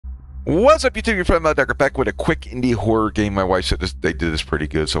What's up, YouTube? Your friend Matt Decker back with a quick indie horror game. My wife said they did this pretty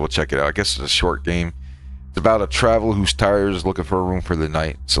good, so we'll check it out. I guess it's a short game. It's about a traveler who's tired is looking for a room for the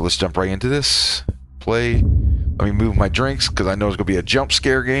night. So let's jump right into this. Play. Let me move my drinks because I know it's going to be a jump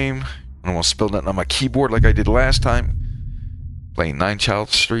scare game. I don't want to spill nothing on my keyboard like I did last time. Playing 9 Child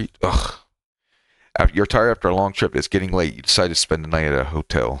Street. Ugh. After you're tired after a long trip, it's getting late. You decide to spend the night at a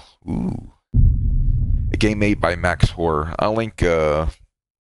hotel. Ooh. A game made by Max Horror. I'll link the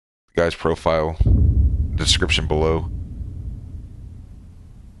guy's profile in the description below.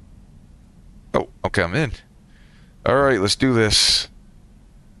 Oh, okay, I'm in. Alright, let's do this.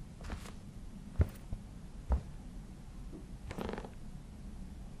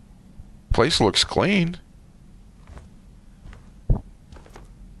 Place looks clean.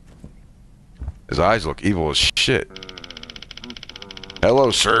 His eyes look evil as shit.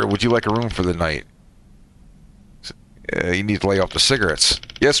 Hello, sir. Would you like a room for the night? You need to lay off the cigarettes.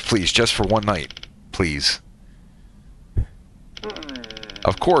 Yes, please. Just for one night. Please.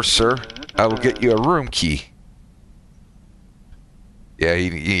 Of course, sir. I will get you a room key. Yeah, he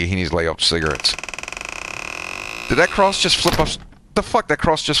needs to lay off the cigarettes. Did that cross just flip up? The fuck? That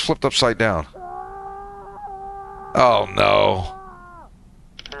cross just flipped upside down. Oh, no.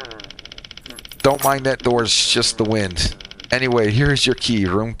 Don't mind that door. It's just the wind. Anyway, here's your key.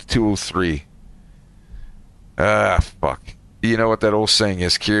 Room 203. Ah, fuck. You know what that old saying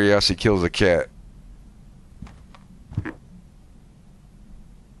is? Curiosity kills a cat.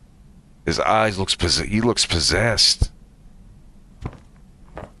 His eyes looks he looks possessed.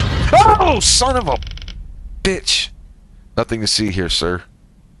 Oh, son of a bitch. Nothing to see here, sir.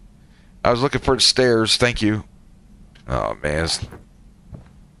 I was looking for the stairs. Thank you. Oh, man.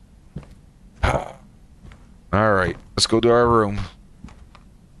 Alright, let's go to our room.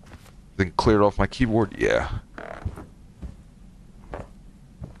 Then cleared off my keyboard. Yeah.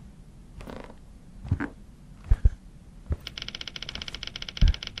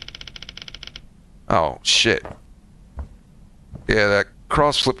 Oh, shit. Yeah, that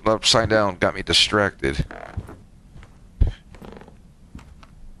cross flipping upside down got me distracted. There's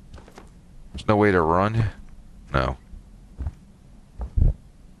no way to run? No.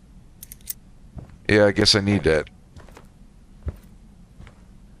 Yeah, I guess I need that.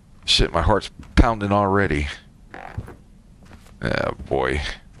 Shit, my heart's pounding already. Oh, boy.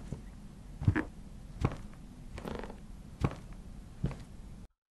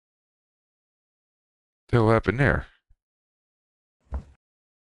 What the hell happened there? I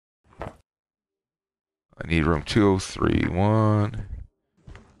need room 203. One.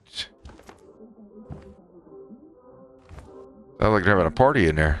 Sounds like they're having a party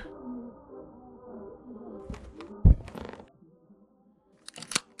in there.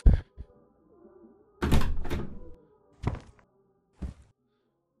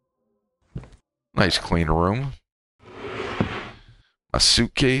 Nice clean room. My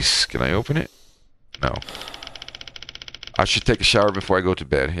suitcase. Can I open it? No. I should take a shower before I go to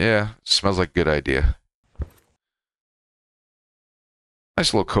bed. Yeah, smells like a good idea.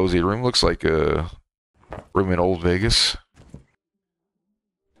 Nice little cozy room. Looks like a room in Old Vegas.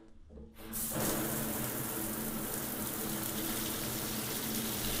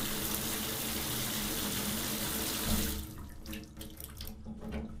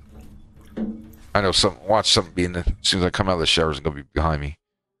 I know watch something being as soon as I come out of the shower, it's gonna be behind me.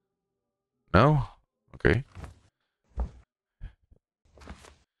 No? Okay.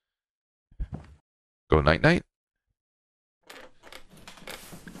 Go night night.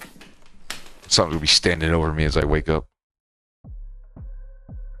 Something will be standing over me as I wake up.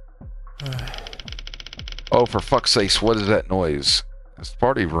 Oh, for fuck's sakes, what is that noise? It's the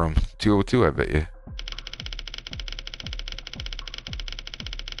party room. 202, I bet you.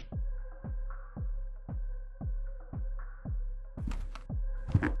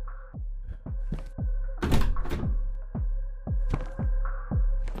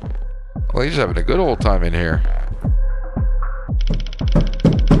 Well, he's having a good old time in here.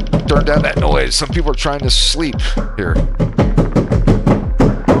 Turn down that noise. Some people are trying to sleep here.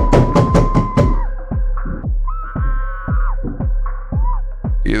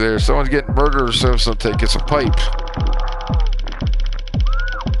 Either someone's getting murdered or someone's taking some pipe.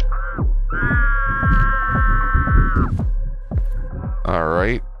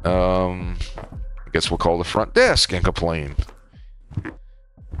 Alright. I guess we'll call the front desk and complain.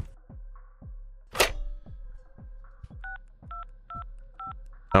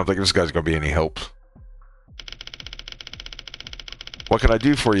 I don't think this guy's going to be any help. What can I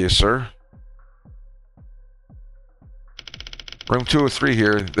do for you, sir? Room 203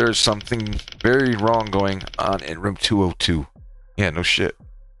 here. There's something very wrong going on in room 202. Yeah, no shit.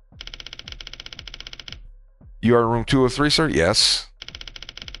 You are in room 203, sir? Yes.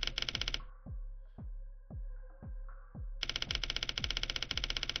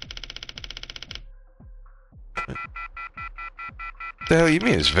 What the hell you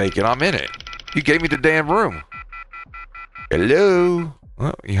mean it's vacant? I'm in it. You gave me the damn room. Hello?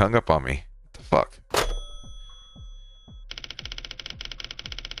 Well, he hung up on me. What the fuck?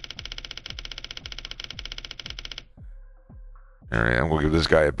 Alright, I'm gonna give this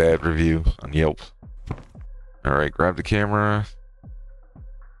guy a bad review on Yelp. Alright, grab the camera.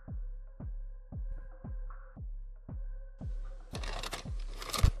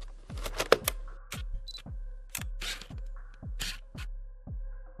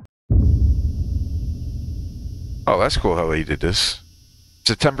 Oh, that's cool how they did this.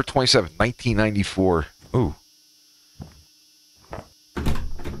 September 27th, 1994. Ooh.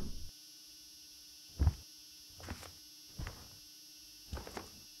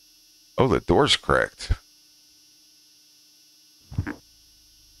 Oh, the door's cracked.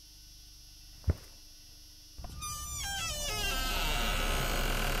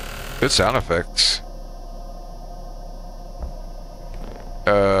 Good sound effects.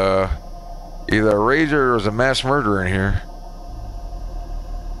 Either a rager or there's a mass murderer in here.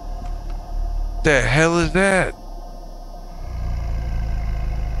 The hell is that?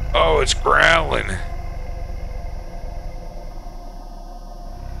 Oh, it's growling.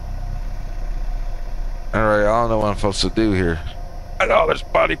 Alright, I don't know what I'm supposed to do here. I know there's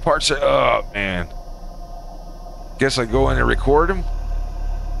body parts that, oh man. Guess I go in and record them.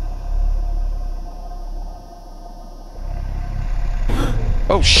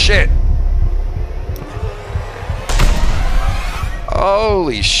 Oh shit.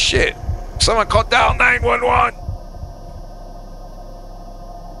 Holy shit. Someone called down 911.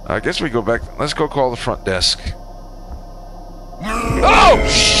 I guess we go back. Let's go call the front desk. Oh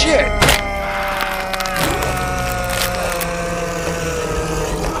shit.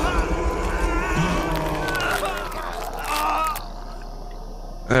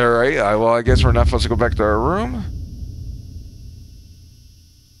 Alright, well I guess we're not supposed to go back to our room.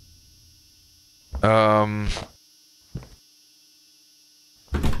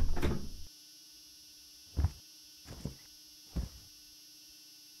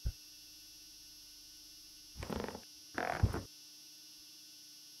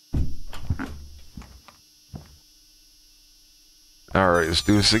 Alright, let's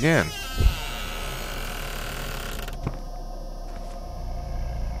do this again.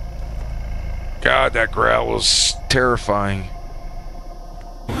 God, that growl was terrifying.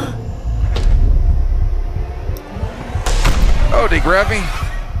 Oh, they grabbed me?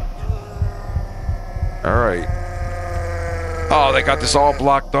 Alright. Oh, they got this all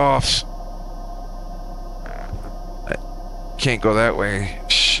blocked off. I can't go that way.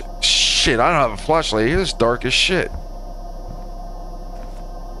 Shit, I don't have a flashlight here. It's dark as shit.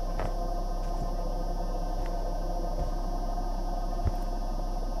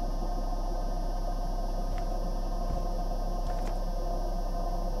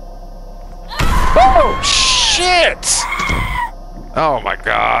 Oh, shit! Oh my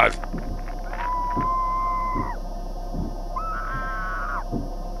god.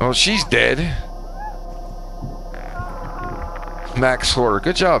 Oh, she's dead. Max Horror.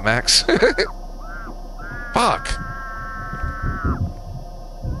 Good job, Max. Fuck.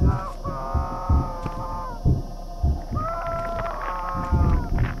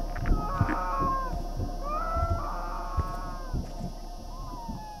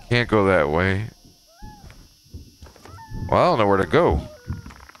 Can't go that way. Well, I don't know where to go.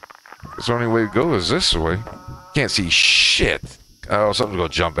 The only way to go is this way. Can't see shit. Oh, something's gonna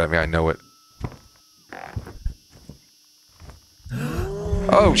jump at me. I know it.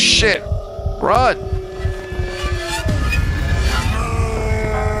 Oh, shit. Run.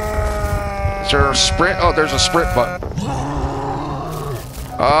 Is there a sprint? Oh, there's a sprint button.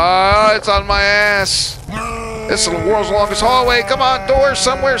 Ah, it's on my ass. This is the world's longest hallway. Come on, doors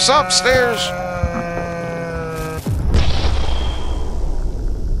somewhere, some stairs.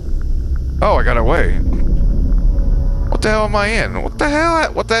 Oh, I got away. What the hell am I in? What the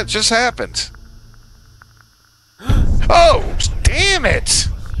hell? What that just happened? Oh, damn it!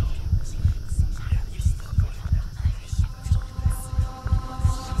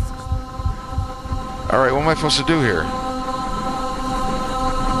 Alright, what am I supposed to do here?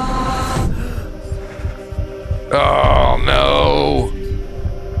 Oh, no!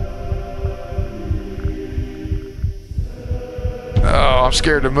 Oh, I'm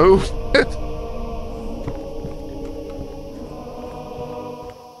scared to move.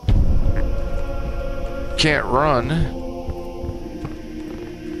 Can't run.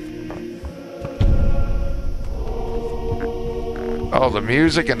 Oh, the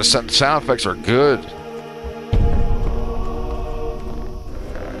music and the sound effects are good.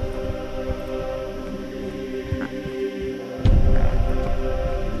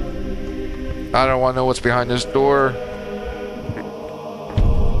 I don't want to know what's behind this door.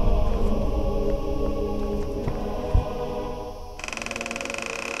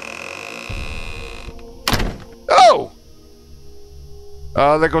 Oh!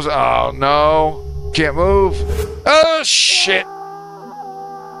 Oh, there goes... Oh, no. Can't move. Oh, shit.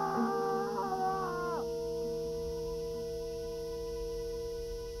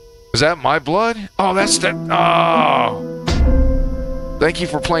 Is that my blood? Oh, that's the... Oh. Thank you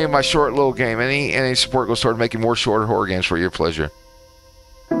for playing my short little game. Any support goes toward making more shorter horror games for your pleasure.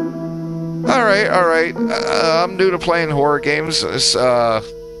 Alright, alright. I'm new to playing horror games. It's, well,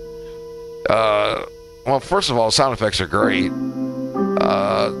 first of all, sound effects are great.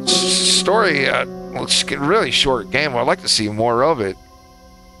 Story, it's a really short game. I'd like to see more of it.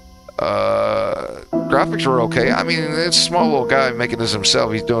 Graphics were okay. I mean, it's a small little guy making this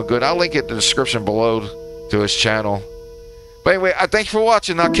himself. He's doing good. I'll link it in the description below to his channel. But anyway, I thank you for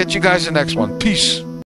watching. I'll catch you guys in the next one. Peace.